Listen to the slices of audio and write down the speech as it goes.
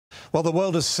Well, the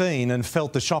world has seen and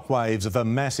felt the shockwaves of a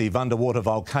massive underwater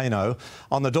volcano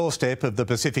on the doorstep of the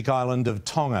Pacific island of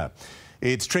Tonga.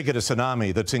 It's triggered a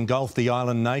tsunami that's engulfed the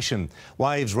island nation,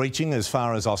 waves reaching as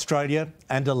far as Australia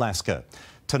and Alaska.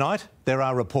 Tonight, there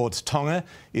are reports Tonga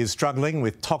is struggling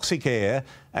with toxic air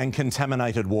and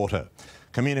contaminated water.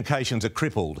 Communications are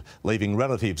crippled, leaving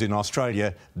relatives in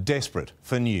Australia desperate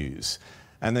for news.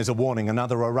 And there's a warning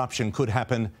another eruption could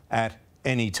happen at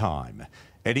any time.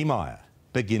 Eddie Meyer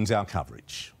begins our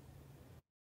coverage.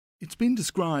 It's been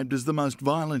described as the most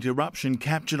violent eruption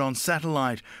captured on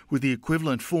satellite, with the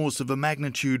equivalent force of a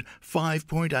magnitude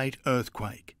 5.8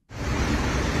 earthquake.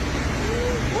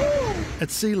 At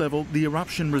sea level, the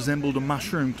eruption resembled a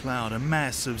mushroom cloud, a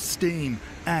mass of steam,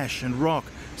 ash and rock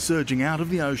surging out of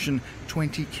the ocean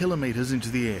 20 kilometres into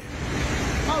the air.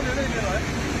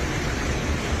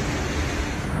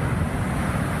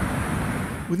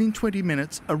 Within 20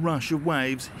 minutes, a rush of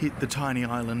waves hit the tiny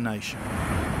island nation.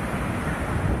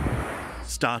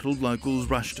 Startled locals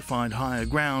rushed to find higher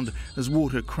ground as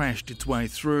water crashed its way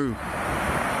through.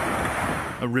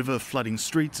 A river flooding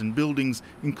streets and buildings,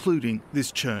 including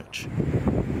this church.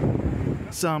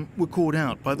 Some were caught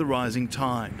out by the rising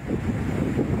tide.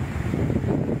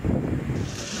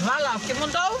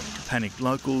 Panicked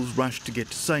locals rushed to get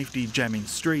to safety, jamming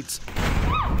streets.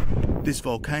 This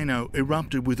volcano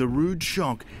erupted with a rude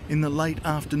shock in the late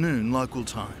afternoon local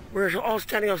time. We're all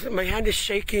standing up. My hand is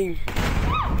shaking.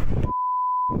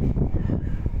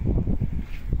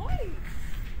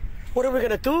 What are we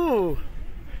gonna do?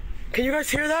 Can you guys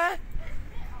hear that?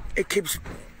 It keeps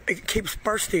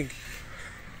bursting.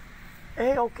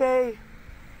 Hey, okay.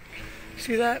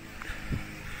 See that?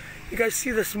 You guys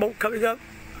see the smoke coming up?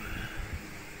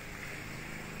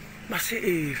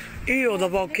 Massive. Ew, the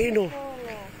volcano.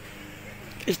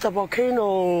 It's the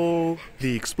volcano.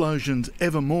 The explosions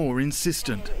ever more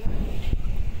insistent.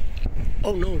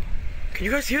 Oh no. Can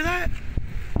you guys hear that?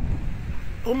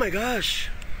 Oh my gosh.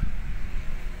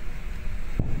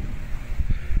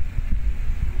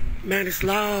 Man, it's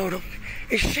loud.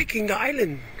 It's shaking the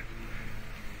island.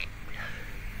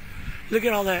 Look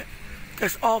at all that.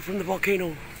 That's all from the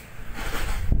volcano.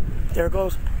 There it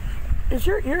goes. Is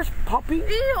your ears popping?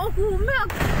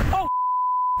 Oh.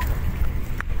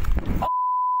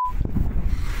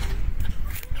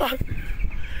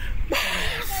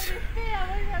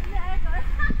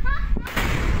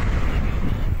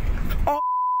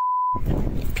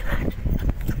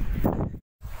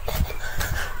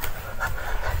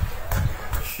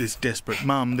 This desperate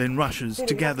mum then rushes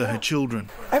to gather her children.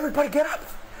 Everybody get up.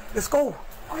 Let's go.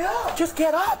 Just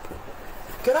get up.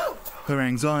 Get up. Her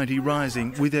anxiety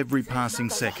rising with every passing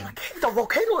second. The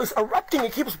volcano is erupting.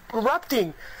 It keeps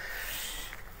erupting.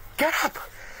 Get up.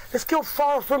 Let's go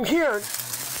far from here.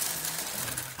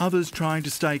 Others trying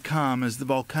to stay calm as the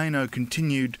volcano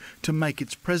continued to make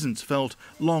its presence felt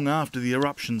long after the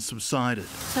eruption subsided.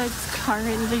 So it's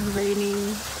currently raining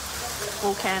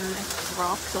volcanic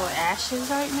rocks or ashes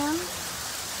right now.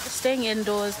 Staying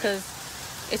indoors because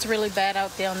it's really bad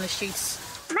out there on the streets.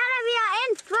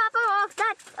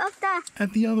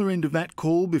 At the other end of that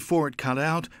call, before it cut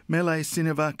out, Mele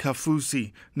Sineva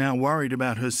Kafusi, now worried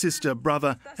about her sister,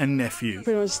 brother and nephew.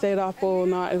 Pretty much stayed up all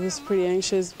night. It was pretty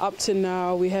anxious. Up to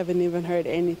now, we haven't even heard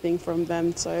anything from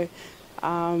them, so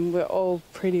we're all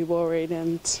pretty worried,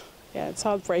 and yeah, it's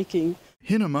heartbreaking.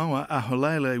 Hinamoa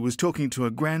Aholele was talking to her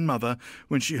grandmother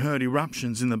when she heard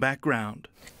eruptions in the background.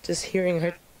 Just hearing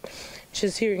her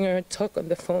talk on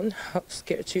the phone, how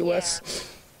scared she was,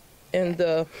 and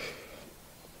the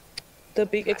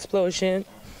big explosion.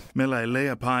 Mele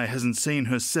Leapai hasn't seen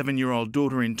her 7-year-old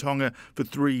daughter in Tonga for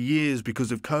 3 years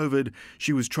because of COVID.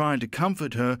 She was trying to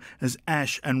comfort her as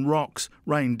ash and rocks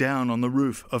rained down on the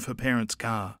roof of her parents'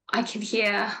 car. I could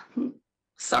hear,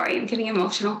 sorry, I'm getting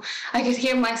emotional. I could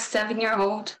hear my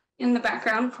 7-year-old in the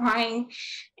background crying.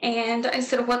 And I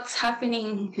said, what's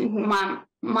happening? And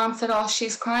Mom said, oh,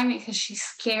 she's crying because she's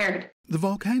scared. The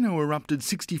volcano erupted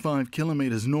 65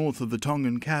 kilometres north of the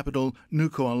Tongan capital,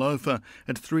 Nuku'alofa,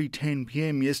 at 3:10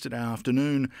 p.m. yesterday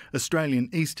afternoon, Australian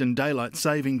Eastern Daylight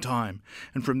Saving Time.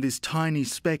 And from this tiny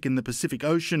speck in the Pacific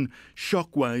Ocean,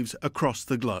 shockwaves across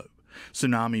the globe.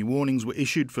 Tsunami warnings were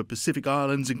issued for Pacific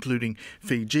islands including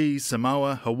Fiji,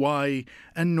 Samoa, Hawaii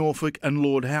and Norfolk and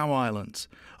Lord Howe Islands,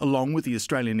 along with the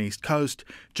Australian East Coast,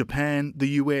 Japan, the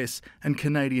US and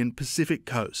Canadian Pacific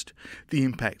Coast. The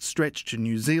impact stretched to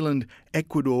New Zealand,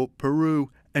 Ecuador,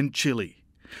 Peru and Chile.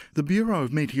 The Bureau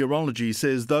of Meteorology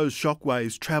says those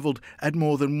shockwaves travelled at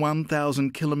more than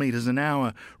 1,000 kilometres an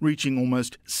hour, reaching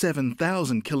almost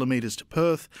 7,000 kilometres to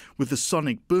Perth, with the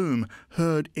sonic boom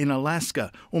heard in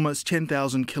Alaska, almost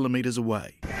 10,000 kilometres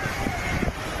away.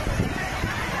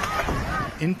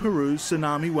 In Peru,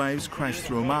 tsunami waves crashed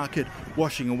through a market,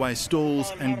 washing away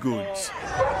stalls and goods,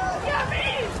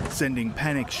 sending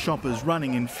panicked shoppers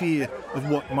running in fear of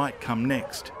what might come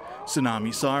next.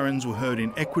 Tsunami sirens were heard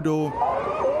in Ecuador.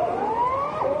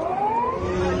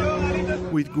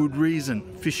 With good reason,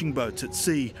 fishing boats at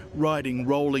sea riding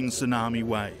rolling tsunami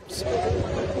waves.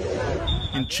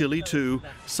 In Chile too,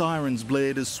 sirens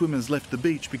blared as swimmers left the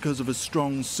beach because of a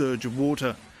strong surge of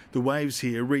water. The waves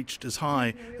here reached as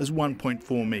high as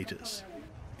 1.4 metres.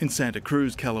 In Santa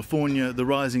Cruz, California, the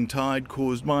rising tide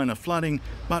caused minor flooding,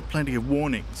 but plenty of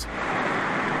warnings.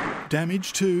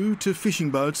 Damage too to fishing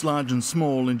boats large and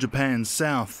small in Japan's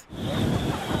south.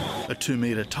 A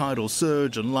 2-metre tidal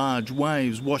surge and large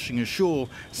waves washing ashore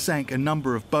sank a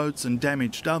number of boats and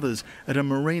damaged others at a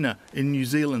marina in New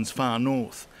Zealand's far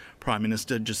north. Prime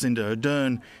Minister Jacinda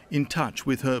Ardern in touch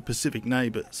with her Pacific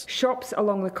neighbours. Shops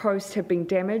along the coast have been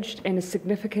damaged and a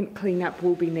significant clean-up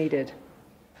will be needed.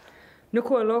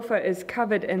 Nuku'alofa is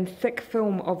covered in thick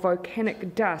film of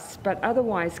volcanic dust, but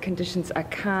otherwise conditions are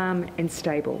calm and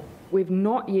stable. We've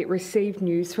not yet received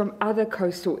news from other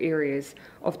coastal areas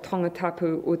of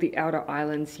Tongatapu or the outer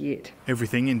islands yet.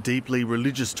 Everything in deeply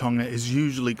religious Tonga is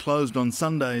usually closed on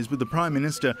Sundays, but the Prime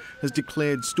Minister has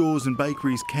declared stores and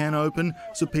bakeries can open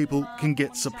so people can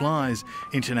get supplies.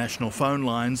 International phone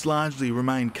lines largely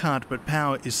remain cut, but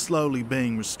power is slowly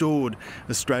being restored.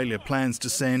 Australia plans to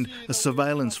send a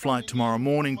surveillance flight tomorrow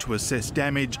morning to assess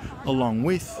damage, along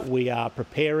with... We are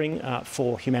preparing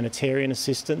for humanitarian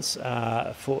assistance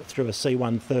through a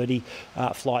C-130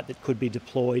 flight that could be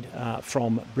deployed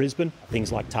from Brisbane.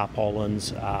 Things like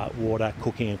tarpaulins, water,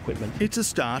 cooking equipment. It's a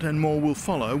start and more will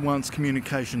follow once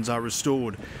communications are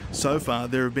restored. So far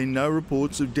there have been no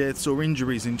reports of deaths or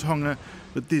injuries in Tonga,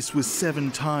 but this was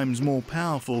 7 times more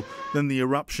powerful than the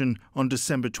eruption on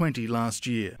December 20 last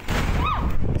year.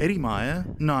 Eddie Meyer,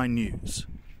 9 News.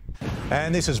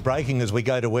 And this is breaking as we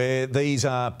go to air. These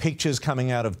are pictures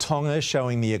coming out of Tonga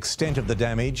showing the extent of the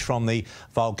damage from the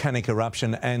volcanic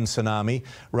eruption and tsunami.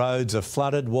 Roads are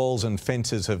flooded, walls and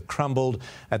fences have crumbled.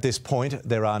 At this point,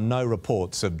 there are no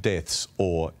reports of deaths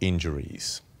or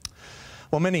injuries.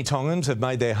 Well, many Tongans have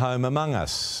made their home among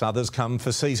us. Others come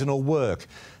for seasonal work.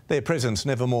 Their presence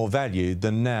never more valued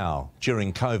than now,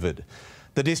 during COVID.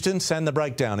 The distance and the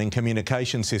breakdown in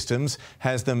communication systems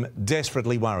has them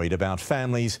desperately worried about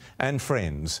families and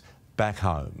friends back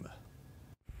home.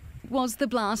 It was the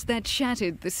blast that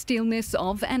shattered the stillness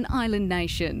of an island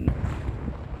nation.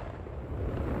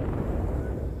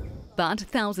 But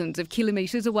thousands of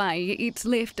kilometres away, it's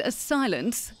left a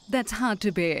silence that's hard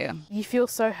to bear. You feel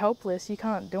so helpless, you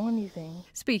can't do anything.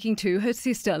 Speaking to her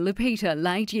sister Lupita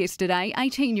late yesterday,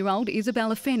 18-year-old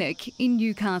Isabella Fennick in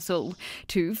Newcastle.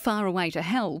 Too far away to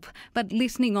help, but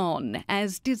listening on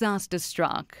as disaster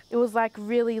struck. It was like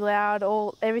really loud,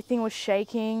 everything was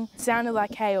shaking. It sounded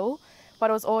like hail,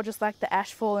 but it was all just like the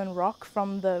ashfall and rock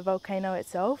from the volcano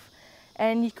itself.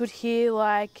 And you could hear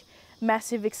like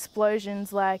massive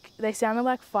explosions, like they sounded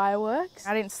like fireworks.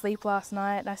 I didn't sleep last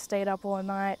night, I stayed up all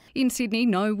night. In Sydney,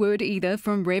 no word either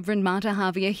from Reverend Marta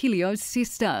Javier Hilio's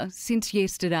sister since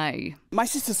yesterday. My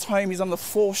sister's home is on the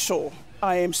foreshore.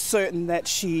 I am certain that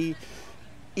she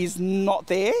is not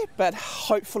there, but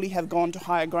hopefully have gone to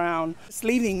higher ground. It's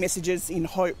leaving messages in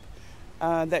hope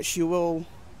that she will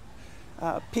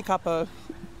pick up a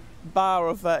bar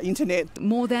of internet.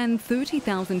 More than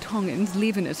 30,000 Tongans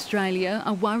live in Australia.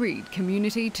 A worried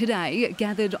community today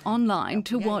gathered online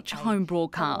to watch home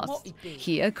broadcasts.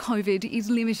 Here, COVID is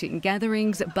limiting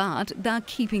gatherings, but they're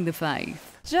keeping the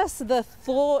faith. Just the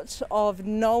thought of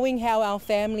knowing how our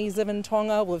families live in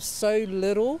Tonga with so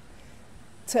little,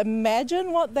 to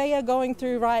imagine what they are going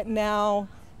through right now,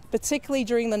 particularly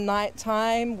during the night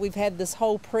time. We've had this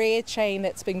whole prayer chain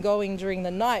that's been going during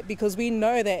the night because we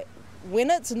know that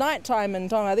when it's nighttime in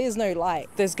Tonga, there's no light.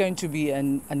 There's going to be a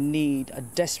need, a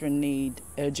desperate need,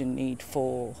 urgent need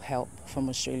for help from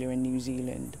Australia and New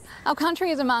Zealand. Our country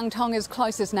is among Tonga's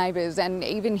closest neighbours, and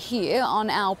even here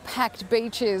on our packed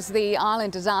beaches, the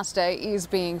island disaster is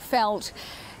being felt.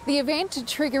 The event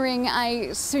triggering a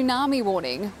tsunami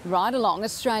warning right along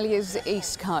Australia's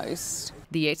east coast.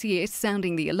 The SES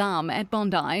sounding the alarm at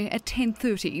Bondi at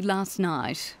 10:30 last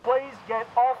night. Please get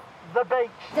off the beach.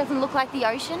 Doesn't look like the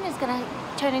ocean is going to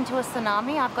turn into a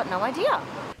tsunami. I've got no idea.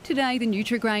 Today, the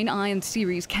Nutrigrain Iron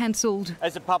Series cancelled.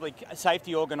 As a public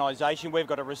safety organisation, we've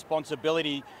got a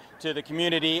responsibility to the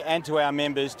community and to our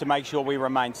members to make sure we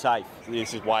remain safe.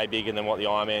 This is way bigger than what the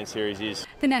Ironman Series is.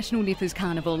 The National Nippers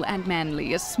Carnival at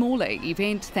Manly, a smaller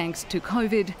event thanks to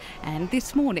COVID, and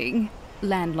this morning,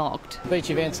 landlocked. Beach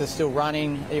events are still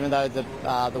running, even though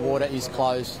the water is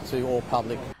closed to all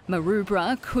public.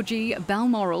 Maroubra, Coogee,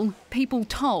 Balmoral, people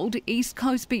told East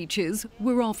Coast beaches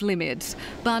were off limits,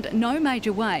 but no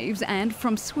major waves and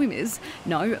from swimmers,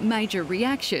 no major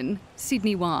reaction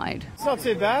Sydney-wide. It's not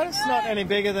too bad, it's not any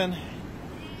bigger than,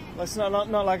 it's not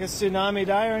like a tsunami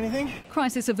day or anything.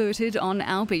 Crisis averted on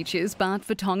our beaches, but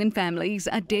for Tongan families,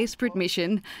 a desperate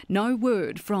mission. No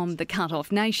word from the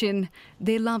cut-off nation.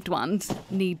 Their loved ones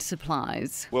need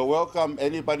supplies. We'll welcome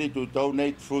anybody to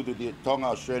donate through the Tonga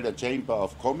Australia Chamber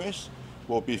of Commerce.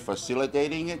 We'll be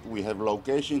facilitating it. We have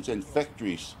locations and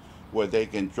factories where they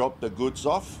can drop the goods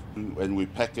off and we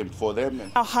pack them for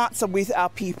them. Our hearts are with our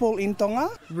people in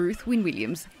Tonga. Ruth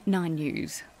Wynne-Williams, 9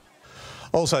 News.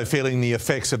 Also feeling the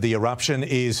effects of the eruption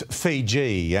is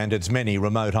Fiji and its many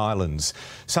remote islands.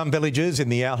 Some villages in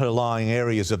the outer lying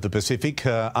areas of the Pacific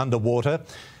are underwater,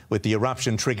 with the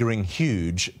eruption triggering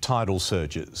huge tidal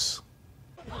surges.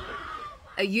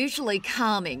 A usually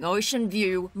calming ocean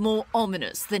view more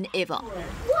ominous than ever.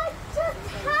 What just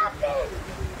happened?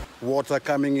 Water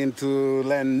coming into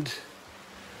land.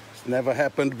 It's never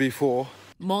happened before.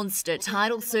 Monster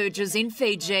tidal surges in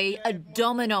Fiji, a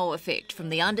domino effect from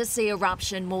the undersea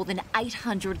eruption more than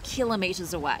 800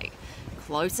 kilometres away.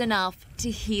 Close enough to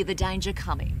hear the danger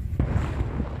coming.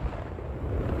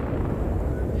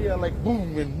 Yeah, like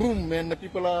boom and boom, and the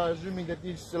people are assuming that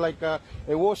it's like a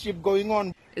warship going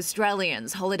on.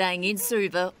 Australians holidaying in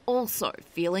Suva also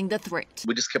feeling the threat.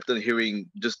 We just kept on hearing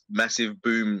just massive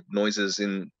boom noises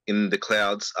in the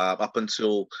clouds up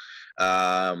until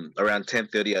around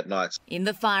 10:30 at night. In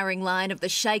the firing line of the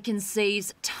shaken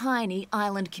seas, tiny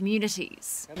island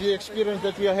communities. The experience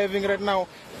that we are having right now,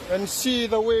 and see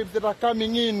the waves that are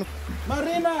coming in.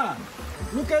 Marina,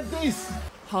 look at this.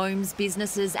 Homes,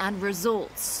 businesses and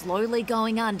resorts slowly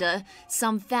going under,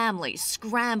 some families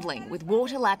scrambling with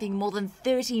water lapping more than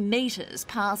 30 metres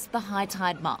past the high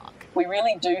tide mark. We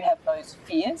really do have those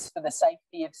fears for the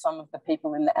safety of some of the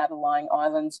people in the outlying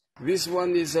islands. This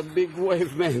one is a big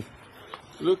wave, man.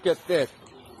 Look at that.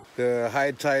 The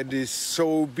high tide is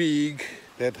so big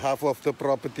that half of the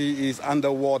property is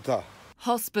underwater.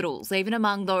 Hospitals, even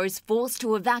among those forced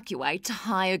to evacuate to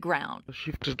higher ground.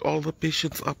 Shifted all the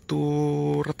patients up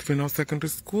to Ratvena Secondary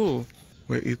School,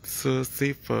 where it's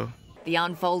safer. The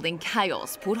unfolding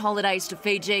chaos put holidays to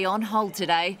Fiji on hold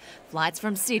today. Flights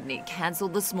from Sydney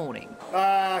cancelled this morning.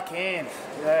 Cant.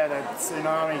 Yeah, the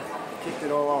tsunami kicked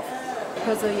it all off.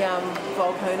 Because of the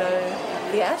volcano,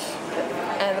 the ash,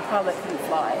 and the pilot couldn't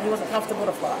fly. He wasn't comfortable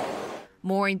to fly.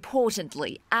 More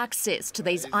importantly, access to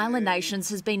these island nations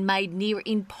has been made near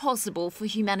impossible for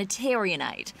humanitarian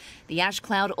aid. The ash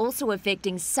cloud also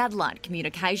affecting satellite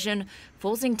communication,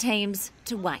 forcing teams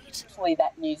to wait. Hopefully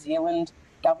that New Zealand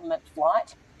government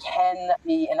flight can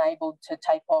be enabled to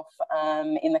take off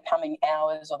in the coming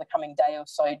hours or the coming day or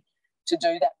so to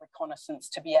do that reconnaissance,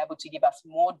 to be able to give us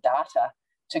more data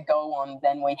to go on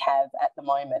than we have at the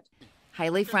moment.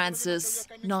 Hayley Francis,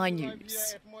 9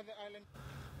 News.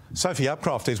 Sophie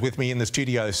Upcroft is with me in the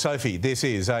studio. Sophie, this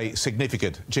is a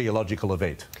significant geological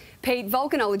event. Pete,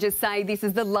 volcanologists say this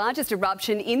is the largest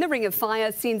eruption in the Ring of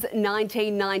Fire since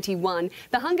 1991.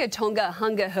 The Tonga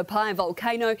Ha'apai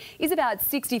volcano is about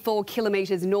 64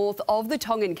 kilometres north of the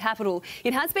Tongan capital.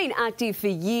 It has been active for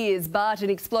years, but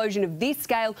an explosion of this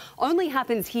scale only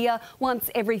happens here once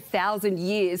every 1,000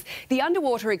 years. The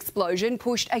underwater explosion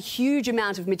pushed a huge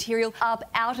amount of material up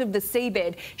out of the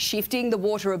seabed, shifting the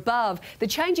water above. The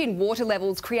change in water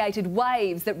levels created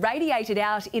waves that radiated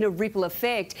out in a ripple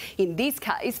effect. In this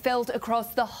case, felt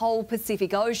across the whole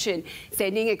Pacific Ocean,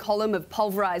 sending a column of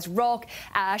pulverised rock,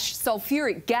 ash,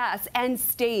 sulphuric gas and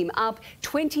steam up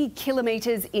 20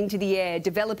 kilometres into the air,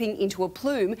 developing into a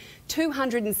plume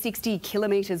 260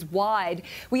 kilometres wide.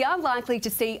 We are likely to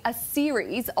see a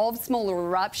series of smaller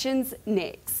eruptions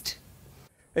next.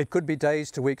 It could be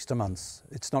days to weeks to months.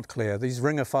 It's not clear. These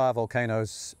Ring of Fire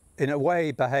volcanoes, in a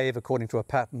way, behave according to a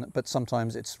pattern, but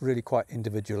sometimes it's really quite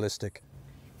individualistic.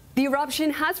 The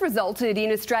eruption has resulted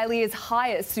in Australia's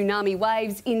highest tsunami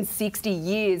waves in 60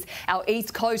 years, our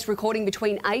east coast recording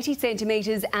between 80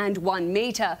 centimetres and 1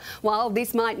 metre. While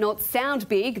this might not sound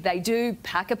big, they do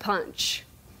pack a punch.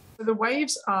 The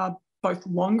waves are both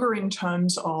longer in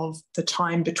terms of the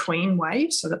time between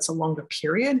waves, so that's a longer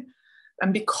period,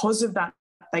 and because of that,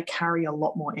 they carry a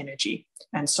lot more energy,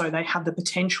 and so they have the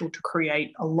potential to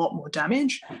create a lot more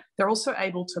damage. They're also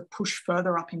able to push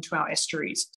further up into our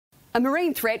estuaries. A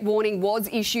marine threat warning was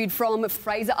issued from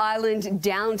Fraser Island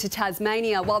down to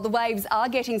Tasmania. While the waves are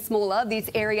getting smaller, this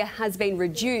area has been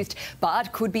reduced,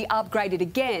 but could be upgraded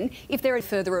again if there are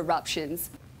further eruptions.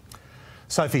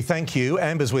 Sophie, thank you.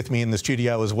 Amber's with me in the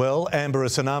studio as well. Amber, a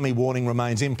tsunami warning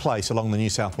remains in place along the New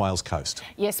South Wales coast.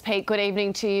 Yes, Pete, good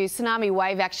evening to you. Tsunami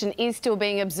wave action is still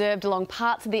being observed along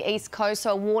parts of the east coast,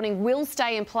 so a warning will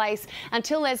stay in place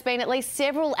until there's been at least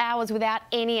several hours without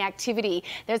any activity.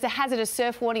 There's a hazardous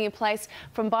surf warning in place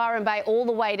from Byron Bay all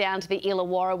the way down to the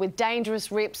Illawarra, with dangerous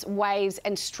rips, waves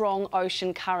and strong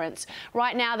ocean currents.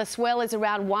 Right now, the swell is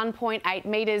around 1.8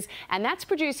 metres, and that's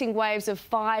producing waves of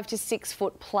 5 to 6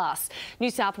 foot plus. New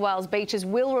South Wales beaches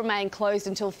will remain closed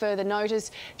until further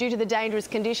notice. Due to the dangerous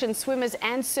conditions, swimmers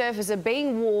and surfers are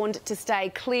being warned to stay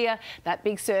clear. That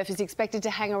big surf is expected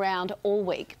to hang around all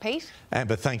week. Pete?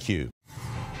 Amber, thank you.